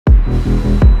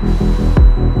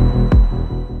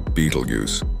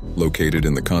Betelgeuse, located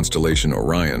in the constellation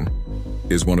Orion,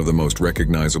 is one of the most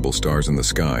recognizable stars in the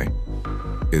sky.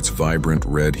 Its vibrant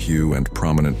red hue and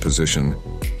prominent position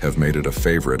have made it a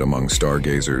favorite among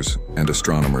stargazers and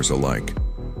astronomers alike.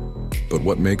 But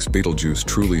what makes Betelgeuse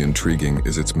truly intriguing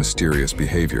is its mysterious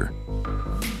behavior.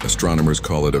 Astronomers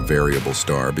call it a variable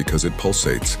star because it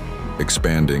pulsates,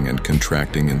 expanding and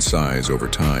contracting in size over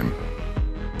time.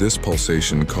 This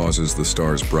pulsation causes the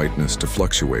star's brightness to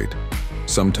fluctuate,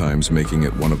 sometimes making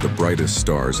it one of the brightest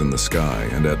stars in the sky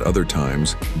and at other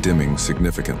times dimming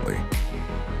significantly.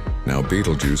 Now,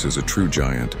 Betelgeuse is a true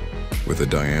giant, with a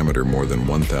diameter more than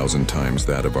 1,000 times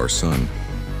that of our Sun.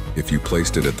 If you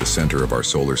placed it at the center of our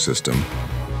solar system,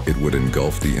 it would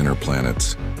engulf the inner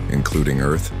planets, including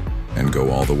Earth, and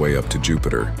go all the way up to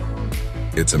Jupiter.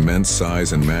 Its immense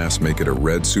size and mass make it a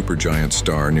red supergiant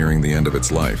star nearing the end of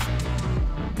its life.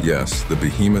 Yes, the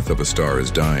behemoth of a star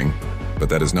is dying, but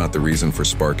that is not the reason for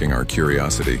sparking our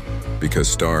curiosity, because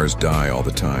stars die all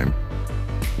the time.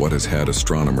 What has had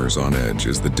astronomers on edge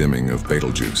is the dimming of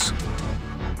Betelgeuse.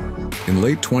 In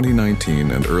late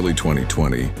 2019 and early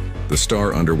 2020, the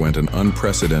star underwent an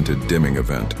unprecedented dimming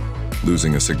event,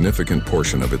 losing a significant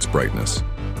portion of its brightness.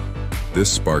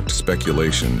 This sparked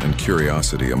speculation and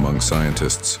curiosity among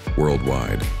scientists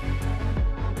worldwide.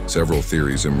 Several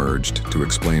theories emerged to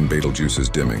explain Betelgeuse's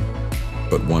dimming,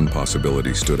 but one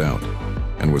possibility stood out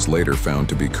and was later found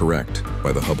to be correct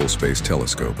by the Hubble Space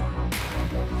Telescope.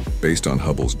 Based on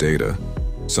Hubble's data,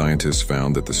 scientists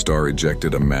found that the star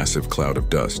ejected a massive cloud of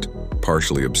dust,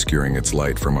 partially obscuring its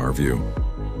light from our view.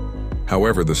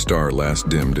 However, the star last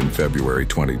dimmed in February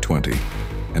 2020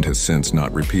 and has since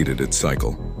not repeated its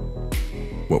cycle.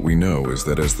 What we know is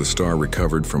that as the star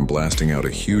recovered from blasting out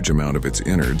a huge amount of its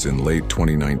innards in late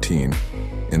 2019,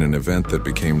 in an event that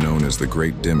became known as the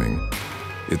Great Dimming,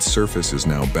 its surface is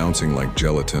now bouncing like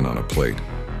gelatin on a plate,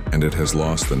 and it has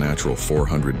lost the natural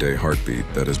 400-day heartbeat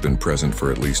that has been present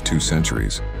for at least 2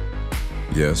 centuries.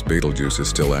 Yes, Betelgeuse is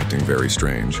still acting very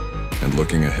strange, and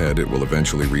looking ahead, it will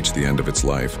eventually reach the end of its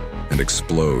life and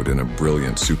explode in a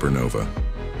brilliant supernova.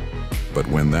 But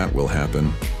when that will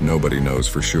happen, nobody knows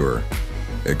for sure,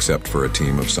 except for a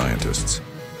team of scientists.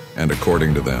 And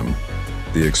according to them,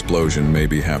 the explosion may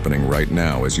be happening right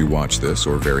now as you watch this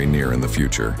or very near in the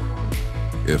future.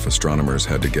 If astronomers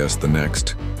had to guess the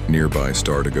next nearby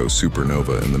star to go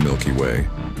supernova in the Milky Way,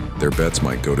 their bets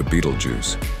might go to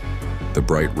Betelgeuse. The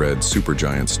bright red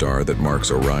supergiant star that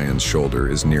marks Orion's shoulder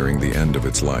is nearing the end of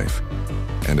its life,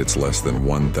 and it's less than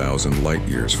 1,000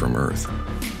 light-years from Earth.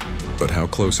 But how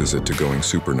close is it to going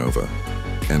supernova,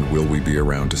 and will we be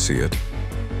around to see it?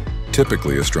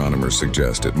 Typically, astronomers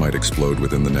suggest it might explode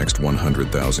within the next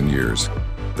 100,000 years.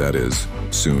 That is,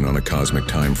 soon on a cosmic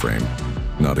time frame,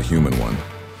 not a human one.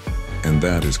 And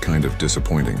that is kind of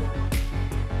disappointing.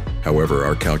 However,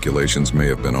 our calculations may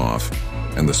have been off,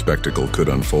 and the spectacle could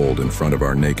unfold in front of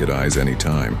our naked eyes any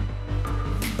time.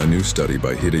 A new study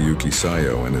by Hideyuki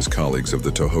Sayo and his colleagues of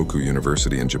the Tohoku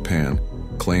University in Japan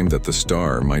claimed that the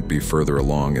star might be further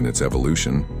along in its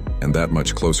evolution and that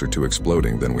much closer to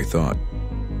exploding than we thought.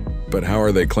 But how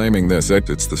are they claiming this?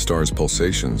 It's the star's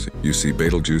pulsations. You see,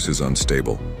 Betelgeuse is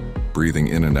unstable, breathing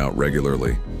in and out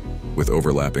regularly, with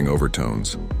overlapping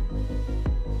overtones.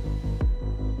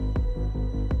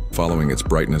 Following its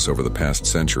brightness over the past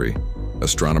century,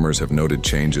 astronomers have noted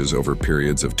changes over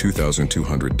periods of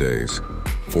 2,200 days,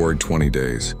 420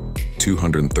 days,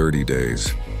 230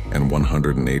 days, and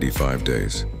 185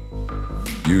 days.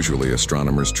 Usually,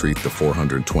 astronomers treat the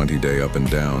 420-day up and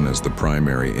down as the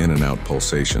primary in and out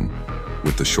pulsation,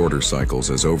 with the shorter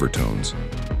cycles as overtones.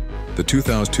 The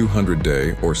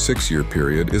 2,200-day or 6-year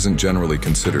period isn't generally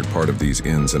considered part of these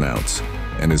ins and outs,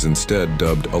 and is instead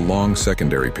dubbed a long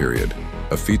secondary period,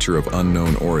 a feature of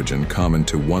unknown origin common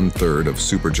to 1/3 of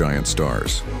supergiant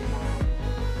stars.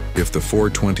 If the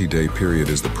 420-day period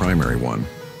is the primary one,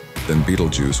 then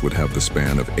Betelgeuse would have the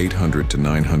span of 800 to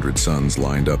 900 suns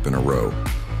lined up in a row.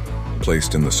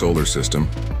 Placed in the solar system,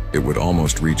 it would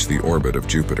almost reach the orbit of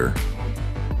Jupiter.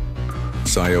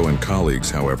 Sayo and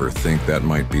colleagues, however, think that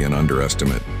might be an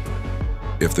underestimate.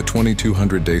 If the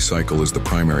 2,200-day cycle is the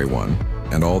primary one,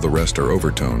 and all the rest are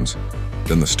overtones,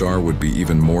 then the star would be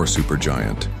even more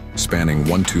supergiant, spanning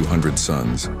 1/200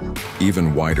 suns,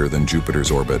 even wider than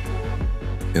Jupiter's orbit.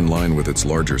 In line with its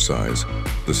larger size,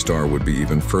 the star would be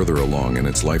even further along in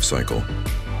its life cycle.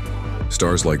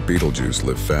 Stars like Betelgeuse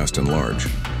live fast and large.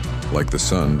 Like the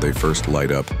Sun, they first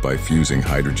light up by fusing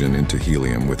hydrogen into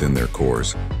helium within their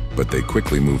cores, but they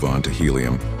quickly move on to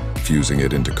helium, fusing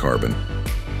it into carbon.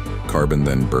 Carbon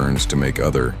then burns to make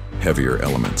other, heavier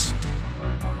elements.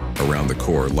 Around the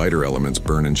core, lighter elements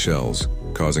burn in shells,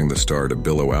 causing the star to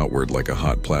billow outward like a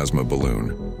hot plasma balloon.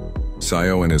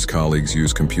 Sayo and his colleagues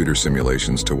use computer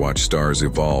simulations to watch stars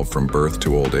evolve from birth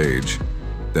to old age.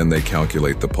 Then they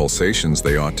calculate the pulsations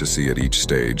they ought to see at each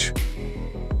stage.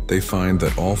 They find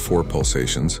that all 4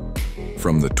 pulsations,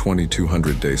 from the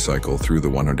 2200-day cycle through the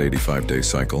 185-day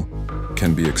cycle,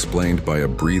 can be explained by a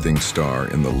breathing star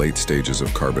in the late stages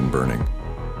of carbon burning.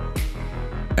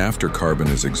 After carbon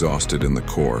is exhausted in the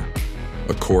core,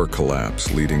 a core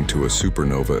collapse leading to a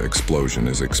supernova explosion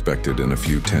is expected in a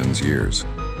few tens years,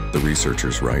 the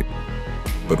researchers write.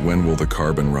 But when will the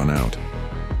carbon run out?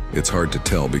 It's hard to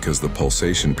tell because the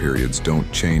pulsation periods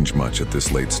don't change much at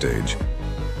this late stage.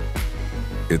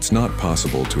 It's not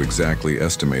possible to exactly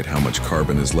estimate how much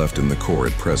carbon is left in the core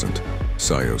at present,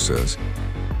 Sayo says.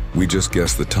 We just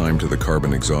guess the time to the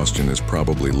carbon exhaustion is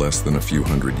probably less than a few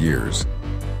hundred years.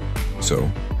 So,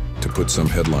 to put some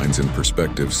headlines in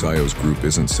perspective, Sayo's group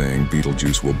isn't saying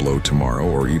Betelgeuse will blow tomorrow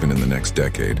or even in the next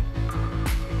decade.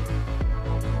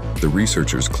 The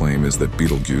researchers' claim is that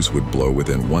Betelgeuse would blow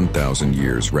within 1,000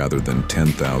 years rather than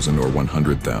 10,000 or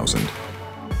 100,000.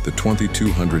 The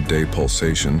 2200-day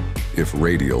pulsation, if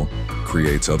radial,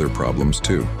 creates other problems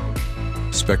too.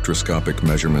 Spectroscopic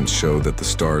measurements show that the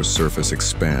star's surface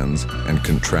expands and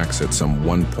contracts at some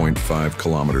 1.5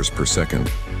 kilometers per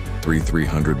second,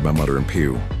 300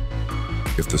 mmPu.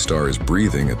 If the star is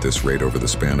breathing at this rate over the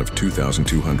span of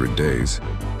 2,200 days,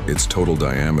 its total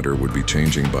diameter would be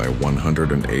changing by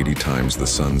 180 times the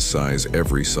sun's size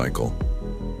every cycle.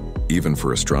 Even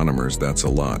for astronomers, that's a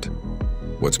lot.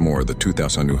 What's more, the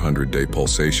 2,200-day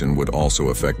pulsation would also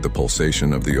affect the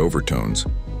pulsation of the overtones.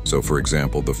 So for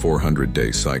example, the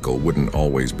 400-day cycle wouldn't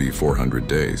always be 400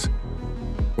 days.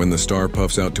 When the star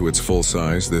puffs out to its full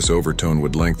size, this overtone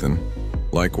would lengthen.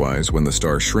 Likewise, when the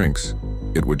star shrinks,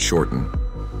 it would shorten.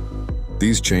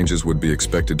 These changes would be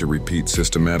expected to repeat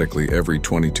systematically every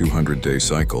 2200-day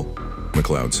cycle,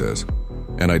 McLeod says.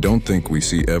 And I don't think we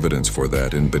see evidence for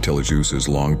that in Betelgeuse's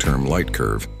long-term light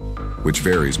curve, which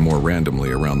varies more randomly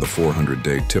around the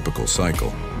 400-day typical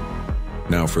cycle.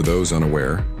 Now, for those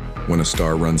unaware, when a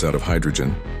star runs out of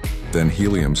hydrogen, then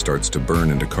helium starts to burn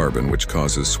into carbon, which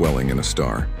causes swelling in a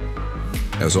star.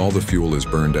 As all the fuel is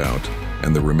burned out,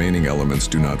 and the remaining elements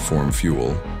do not form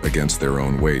fuel against their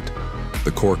own weight,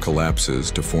 the core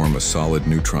collapses to form a solid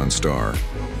neutron star,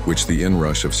 which the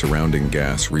inrush of surrounding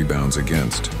gas rebounds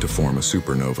against to form a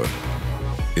supernova.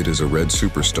 It is a red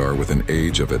superstar with an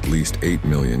age of at least 8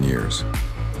 million years.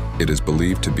 It is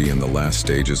believed to be in the last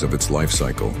stages of its life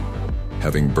cycle,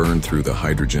 having burned through the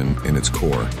hydrogen in its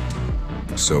core.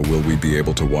 So will we be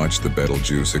able to watch the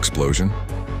Betelgeuse explosion?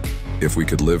 If we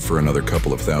could live for another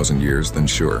couple of thousand years, then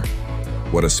sure.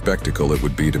 What a spectacle it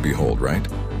would be to behold, right?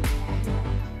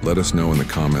 Let us know in the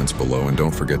comments below, and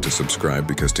don't forget to subscribe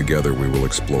because together we will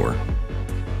explore.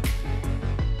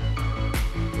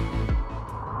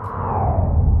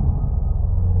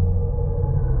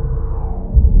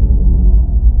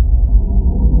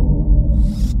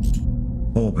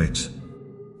 Orbit.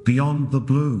 Beyond the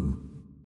blue.